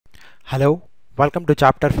Hello, welcome to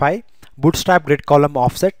Chapter 5, Bootstrap Grid Column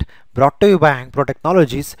Offset, brought to you by Ankpro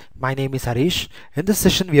Technologies. My name is Harish. In this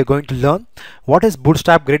session, we are going to learn what is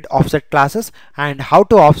Bootstrap Grid Offset classes and how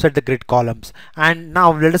to offset the grid columns. And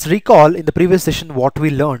now let us recall in the previous session what we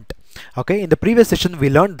learned. Okay, in the previous session we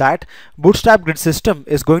learned that Bootstrap Grid system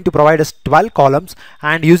is going to provide us 12 columns,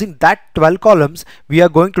 and using that 12 columns we are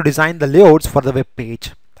going to design the layouts for the web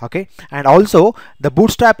page. Okay, and also the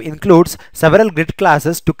Bootstrap includes several grid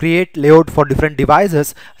classes to create layout for different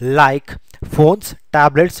devices like phones,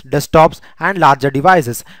 tablets, desktops and larger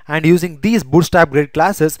devices, and using these Bootstrap grid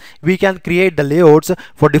classes we can create the layouts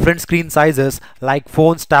for different screen sizes like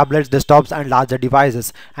phones, tablets, desktops and larger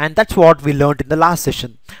devices. And that's what we learned in the last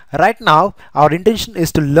session. Right now our intention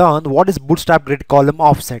is to learn what is Bootstrap Grid Column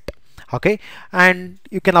Offset. Okay, and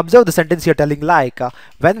you can observe the sentence here telling like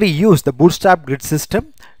when we use the Bootstrap grid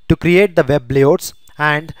system to create the web layouts,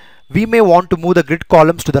 and we may want to move the grid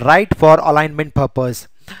columns to the right for alignment purpose.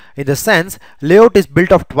 In the sense, layout is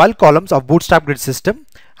built of 12 columns of Bootstrap grid system,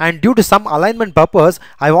 and due to some alignment purpose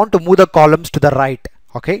I want to move the columns to the right.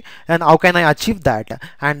 Okay, and how can I achieve that?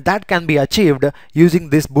 And that can be achieved using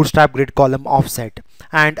this Bootstrap Grid Column Offset.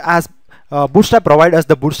 And as Bootstrap provides us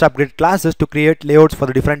the Bootstrap Grid classes to create layouts for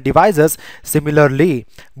the different devices. Similarly,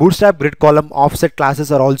 Bootstrap Grid Column Offset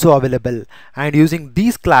classes are also available, and using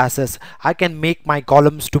these classes I can make my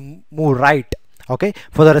columns to move right, okay,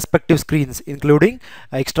 for the respective screens, including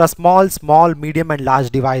extra small, medium and large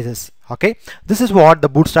devices. Okay, this is what the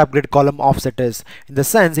Bootstrap Grid Column Offset is. In the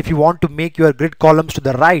sense, if you want to make your grid columns to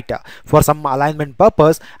the right for some alignment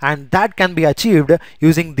purpose, and that can be achieved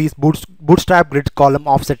using these Bootstrap Grid Column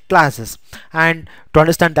Offset classes. And to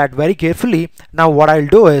understand that very carefully, now what I'll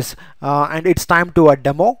do is and it's time to a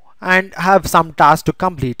demo and have some task to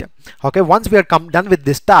complete. Okay, once we are done with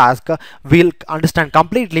this task, we'll understand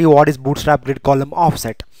completely what is Bootstrap Grid Column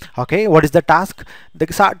Offset. Okay, what is the task? The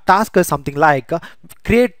task is something like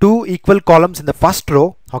create 2 equal columns in the first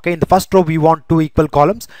row. Okay, in the first row we want 2 equal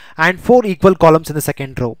columns and 4 equal columns in the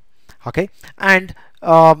second row. Okay, and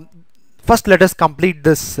first let us complete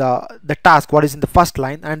this the task what is in the first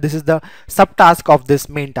line, and this is the subtask of this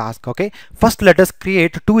main task. Okay, first let us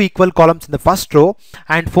create 2 equal columns in the first row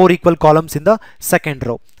and 4 equal columns in the second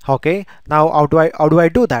row. Okay, now how do I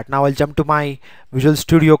do that? Now I'll jump to my Visual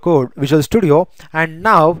Studio, and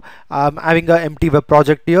now I'm having an empty web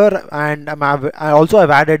project here, and I also have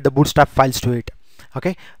added the Bootstrap files to it.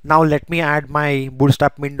 Okay, now let me add my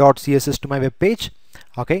bootstrap min.css to my web page.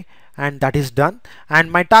 Okay, and that is done,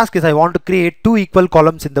 and my task is I want to create 2 equal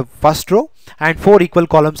columns in the first row and 4 equal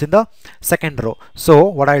columns in the second row. So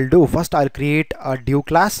what I'll do, first I'll create a div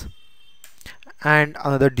class and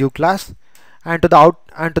another div class, and to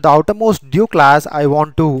the outermost div class I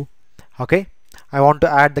want to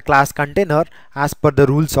add the class container as per the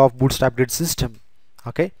rules of Bootstrap Grid system.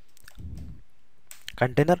 Okay,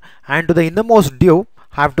 container, and to the innermost div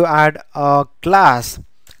I have to add a class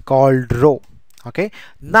called row. Okay,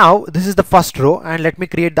 now this is the first row, and let me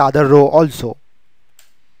create the other row also.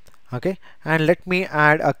 Okay, and let me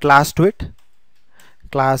add a class to it.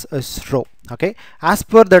 Class is row. Okay, as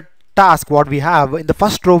per the task what we have in the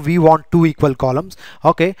first row we want 2 equal columns.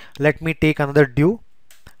 Okay, let me take another div.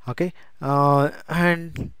 Okay,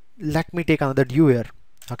 and let me take another div here.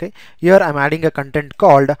 Okay, here I'm adding a content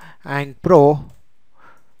called Ankpro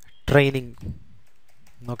training.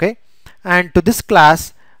 Okay, and to this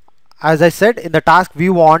class, as I said in the task, we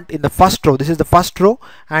want in the first row, this is the first row,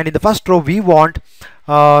 and in the first row we want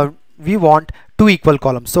 2 equal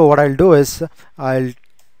columns. So what I'll do is I'll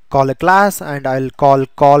call a class and I'll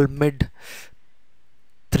call mid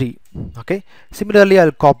 3. Okay, similarly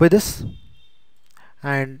I'll copy this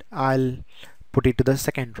and I'll put it to the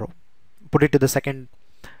second row,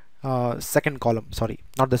 second column, sorry,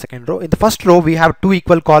 not the second row. In the first row we have 2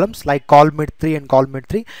 equal columns like call mid 3 and call mid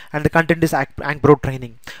 3, and the content is Ankpro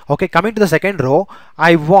training. Okay, coming to the second row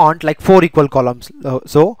I want like 4 equal columns.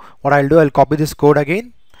 So what I'll do, I'll copy this code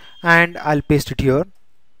again and I'll paste it here.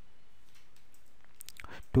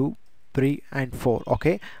 2, 3 and 4.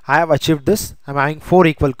 Okay, I have achieved this. I'm having 4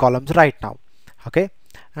 equal columns right now. Okay,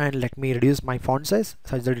 and let me reduce my font size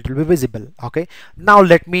such that it will be visible. Okay, now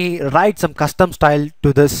let me write some custom style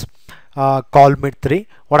to this call mid 3.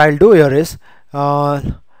 What I'll do here is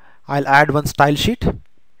I'll add one style sheet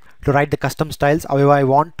to write the custom styles however I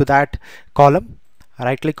want to that column.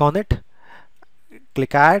 Right click on it,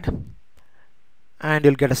 click add, and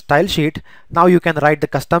you'll get a style sheet. Now you can write the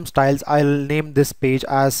custom styles. I'll name this page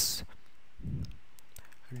as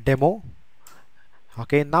demo.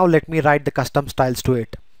 Okay, now let me write the custom styles to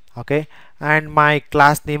it. Okay, and my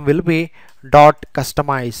class name will be dot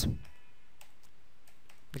customize.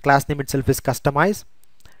 The class name itself is customize,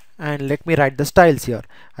 and let me write the styles here.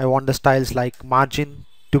 I want the styles like margin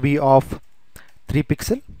to be of 3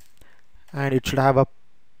 pixel, and it should have a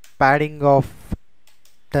padding of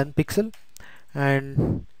 10 pixel,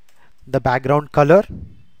 and the background color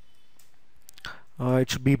it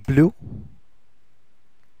should be blue,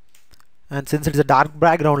 and since it's a dark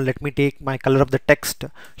background, let me take my color of the text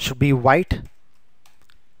should be white,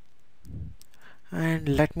 and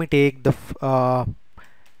let me take the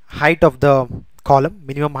height of the column,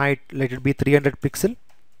 minimum height, let it be 300 pixel.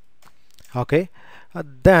 Okay,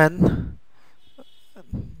 then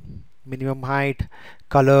minimum height,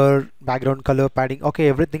 color, background color, padding, okay,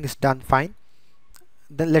 everything is done fine.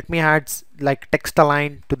 Then let me add like text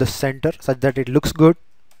align to the center such that it looks good.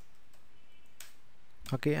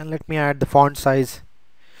 Okay, and let me add the font size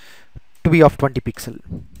to be of 20 pixel.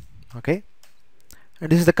 Okay,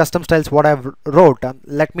 and this is the custom styles what I've wrote.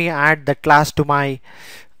 Let me add the class to my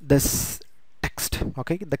this text.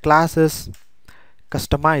 Okay, the class is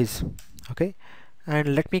customize. Okay,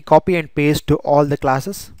 and let me copy and paste to all the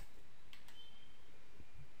classes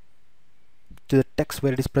to the text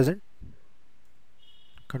where it is present.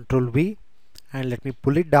 Control V, and let me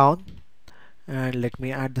pull it down, and let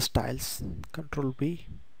me add the styles. Control V.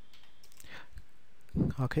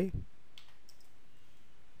 Okay,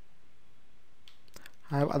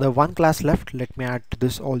 I have other one class left. Let me add to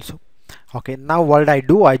this also. Okay, now what did I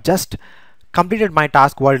do? I just completed my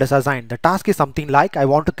task what it is assigned. The task is something like I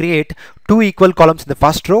want to create 2 equal columns in the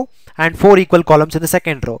first row and 4 equal columns in the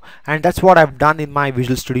second row, and that's what I've done in my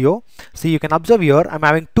Visual Studio. See, you can observe here I'm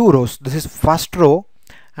having 2 rows. This is first row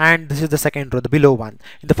and this is the second row, the below one.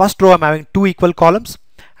 In the first row I'm having 2 equal columns,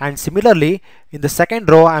 and similarly in the second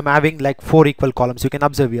row I'm having like 4 equal columns. You can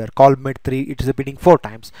observe here column mid 3, it is repeating 4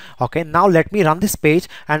 times. Okay, now let me run this page,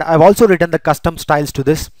 and I've also written the custom styles to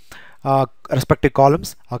this respective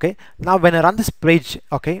columns. Okay, now when I run this page,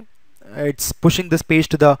 okay, it's pushing this page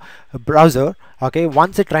to the browser. Okay,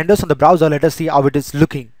 once it renders on the browser, let us see how it is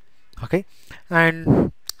looking. Okay,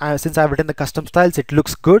 and since I've written the custom styles, it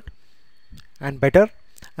looks good and better.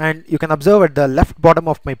 And you can observe at the left bottom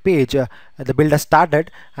of my page the build has started,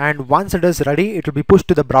 and once it is ready it will be pushed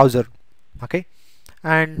to the browser. Okay,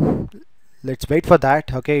 and let's wait for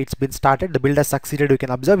that. Okay, it's been started, the build has succeeded. You can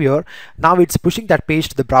observe here now it's pushing that page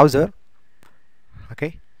to the browser.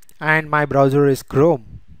 Okay, and my browser is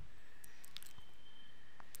Chrome.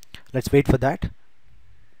 Let's wait for that.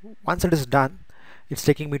 Once it is done, it's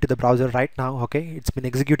taking me to the browser right now. Okay, it's been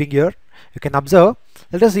executing here. You can observe.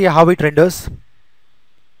 Let us see how it renders.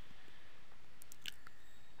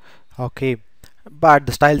 Okay, but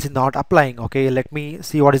the styles is not applying. Okay, let me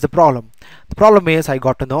see what is the problem. The problem is I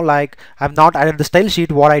got to know like I have not added the style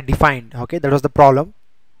sheet what I defined. Okay, that was the problem.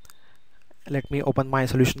 Let me open my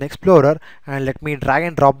Solution Explorer and let me drag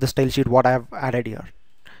and drop the style sheet what I have added here.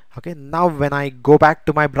 Okay, now when I go back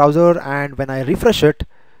to my browser and when I refresh it,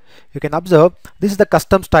 you can observe this is the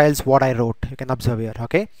custom styles what I wrote. You can observe here.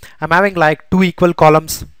 Okay, I'm having like 2 equal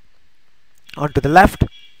columns onto the left,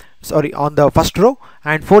 sorry, on the first row,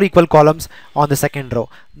 and 4 equal columns on the second row.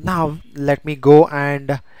 Now let me go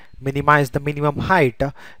and minimize the minimum height.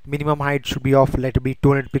 Minimum height should be of, let it be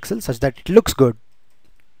 200 pixels such that it looks good.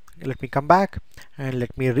 Let me come back and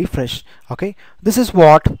let me refresh. Okay, this is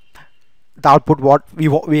what the output what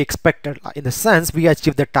we expected. In the sense we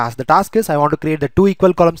achieved the task. The task is I want to create the 2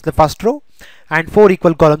 equal columns in the first row and 4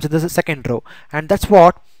 equal columns in the second row, and that's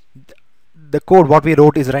what the code what we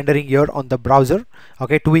wrote is rendering here on the browser.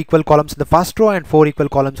 Okay, 2 equal columns in the first row and 4 equal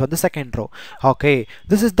columns on the second row. Okay,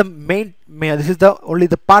 this is the this is the only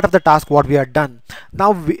the part of the task what we are done.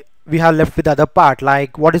 Now we have left with the other part,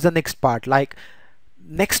 like what is the next part, like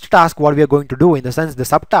next task what we are going to do. In the sense the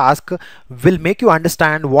subtask will make you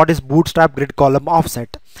understand what is Bootstrap Grid column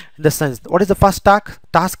offset. In the sense what is the first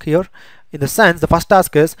task here. In the sense the first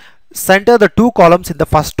task is center the 2 columns in the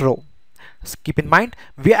first row. Keep in mind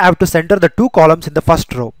we have to center the 2 columns in the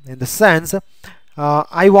first row. In the sense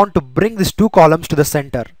I want to bring these 2 columns to the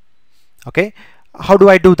center. Okay, how do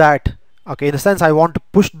I do that? Okay, in the sense I want to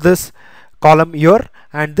push this column here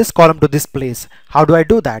and this column to this place. How do I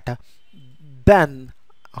do that? Then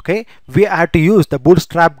okay, we have to use the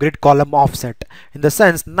Bootstrap Grid column offset. In the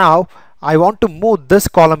sense now I want to move this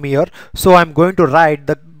column here, so I'm going to write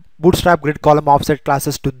the Bootstrap Grid column offset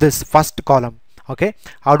classes to this first column. Okay,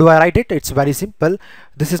 how do I write it? It's very simple.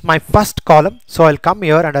 This is my first column, so I'll come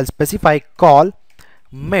here and I'll specify call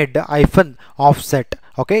mid hyphen offset.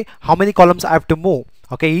 Okay, how many columns I have to move?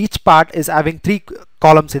 Okay, each part is having 3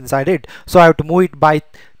 columns inside it, so I have to move it by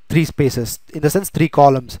 3 spaces, in the sense 3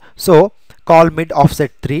 columns. So call mid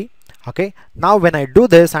offset 3. Okay, now when I do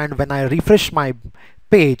this and when I refresh my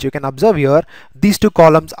page, you can observe here these two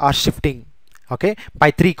columns are shifting, okay,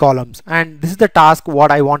 by 3 columns, and this is the task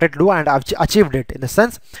what I wanted to do, and I've achieved it. In the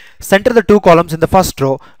sense, center the 2 columns in the first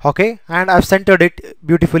row, okay, and I've centered it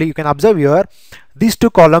beautifully. You can observe here these 2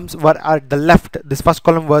 columns were at the left. This first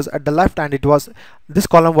column was at the left, and this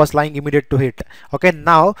column was lying immediate to it. Okay,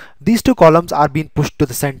 now these 2 columns are being pushed to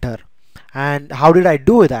the center. And how did I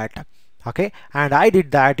do that? Okay, and I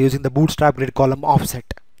did that using the Bootstrap Grid column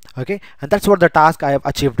offset. Okay, and that's what the task I have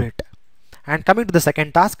achieved it. And coming to the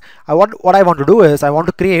second task, what I want to do is I want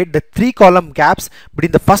to create the 3 column gaps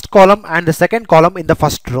between the first column and the second column in the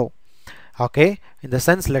first row. Okay, in the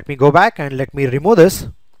sense, let me go back and let me remove this.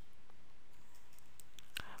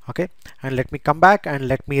 Okay, and let me come back and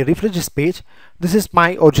let me refresh this page. This is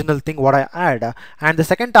my original thing what I add, and the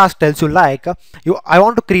second task tells you like I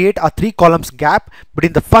want to create a 3 columns gap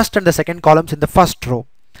between the first and the second columns in the first row.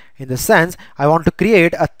 In the sense, I want to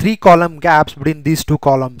create a 3 column gaps between these 2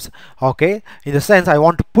 columns. Okay, in the sense, I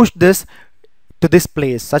want to push this to this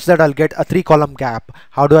place such that I'll get a 3 column gap.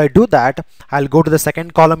 How do I do that? I'll go to the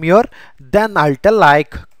second column here, then I'll tell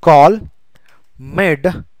like call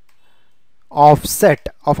mid offset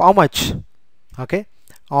of how much? Okay,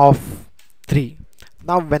 of 3.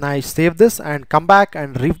 Now when I save this and come back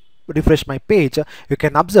and refresh my page, you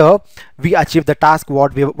can observe we achieve the task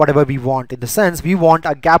whatever we want. In the sense, we want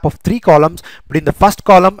a gap of 3 columns between the first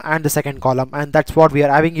column and the second column, and that's what we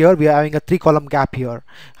are having here. We are having a 3 column gap here.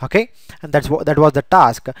 Okay, and that was the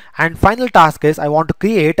task. And final task is I want to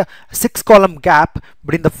create a 6 column gap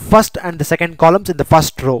between the first and the second columns in the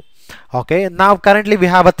first row. Okay, now currently we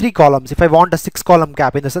have a 3 columns. If I want a 6 column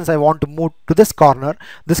gap, in the sense I want to move to this corner,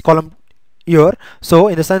 this column here. So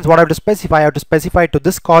in the sense, what I have to specify, I have to specify to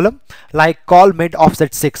this column like call mid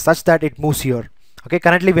offset 6 such that it moves here. Okay,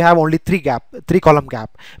 currently we have only 3 column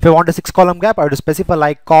gap. If I want a 6 column gap, I have to specify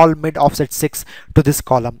like call mid offset 6 to this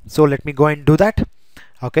column. So let me go and do that.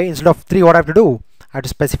 Okay, instead of 3, what I have to do, I have to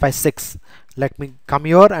specify 6. Let me come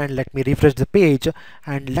here and let me refresh the page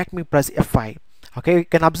and let me press F5. Okay, you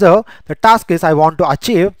can observe the task is I want to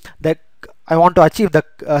achieve the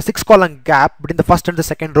 6 column gap between the first and the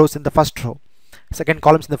second rows in the first row, second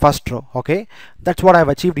columns in the first row. Okay, that's what I've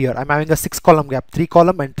achieved here. I'm having a 6 column gap, 3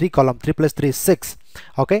 column and 3 column, 3 plus 3 is 6.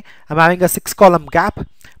 Okay, I'm having a 6 column gap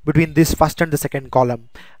between this first and the second column,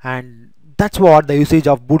 and that's what the usage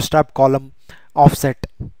of Bootstrap column offset,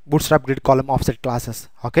 Bootstrap Grid column offset classes.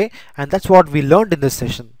 Okay, and that's what we learned in this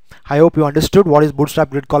session. I hope you understood what is Bootstrap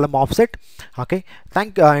Grid column offset. Okay,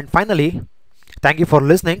 and finally, thank you for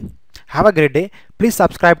listening. Have a great day. Please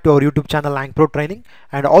subscribe to our YouTube channel Ankpro Training,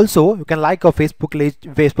 and also you can like our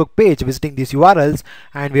Facebook page visiting these URLs,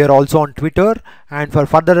 and we are also on Twitter, and for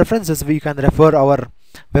further references we can refer our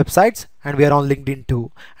websites, and we are on LinkedIn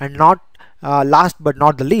too. And not last but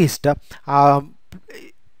not the least,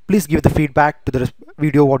 please give the feedback to the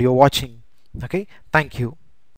video what you're watching. Okay, thank you.